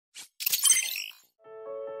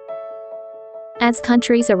as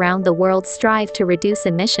countries around the world strive to reduce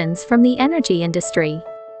emissions from the energy industry.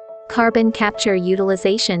 Carbon capture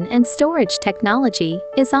utilization and storage technology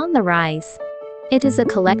is on the rise. It is a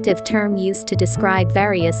collective term used to describe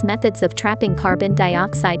various methods of trapping carbon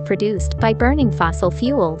dioxide produced by burning fossil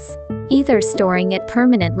fuels, either storing it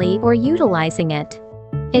permanently or utilizing it.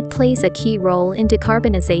 It plays a key role in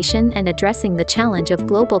decarbonization and addressing the challenge of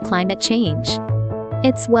global climate change.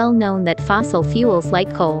 It's well known that fossil fuels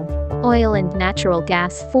like coal, oil and natural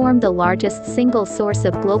gas form the largest single source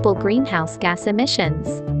of global greenhouse gas emissions,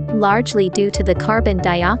 largely due to the carbon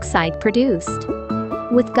dioxide produced.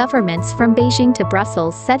 With governments from Beijing to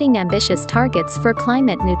Brussels setting ambitious targets for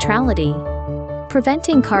climate neutrality,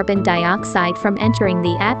 preventing carbon dioxide from entering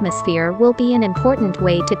the atmosphere will be an important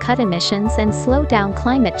way to cut emissions and slow down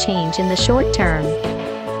climate change in the short term.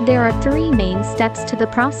 There are three main steps to the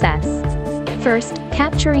process. First,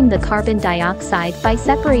 capturing the carbon dioxide by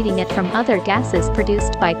separating it from other gases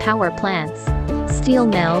produced by power plants, steel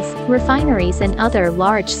mills, refineries and other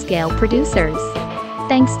large-scale producers.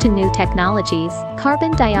 Thanks to new technologies,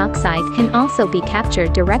 carbon dioxide can also be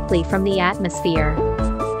captured directly from the atmosphere.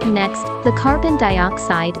 Next, the carbon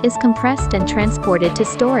dioxide is compressed and transported to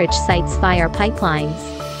storage sites via pipelines,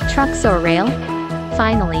 trucks or rail.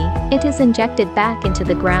 Finally, it is injected back into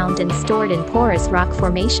the ground and stored in porous rock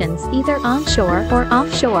formations either onshore or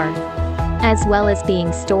offshore. As well as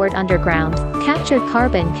being stored underground, captured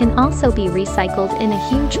carbon can also be recycled in a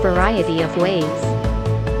huge variety of ways.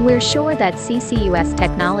 We're sure that CCUS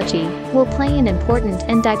technology will play an important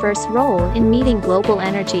and diverse role in meeting global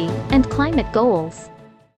energy and climate goals.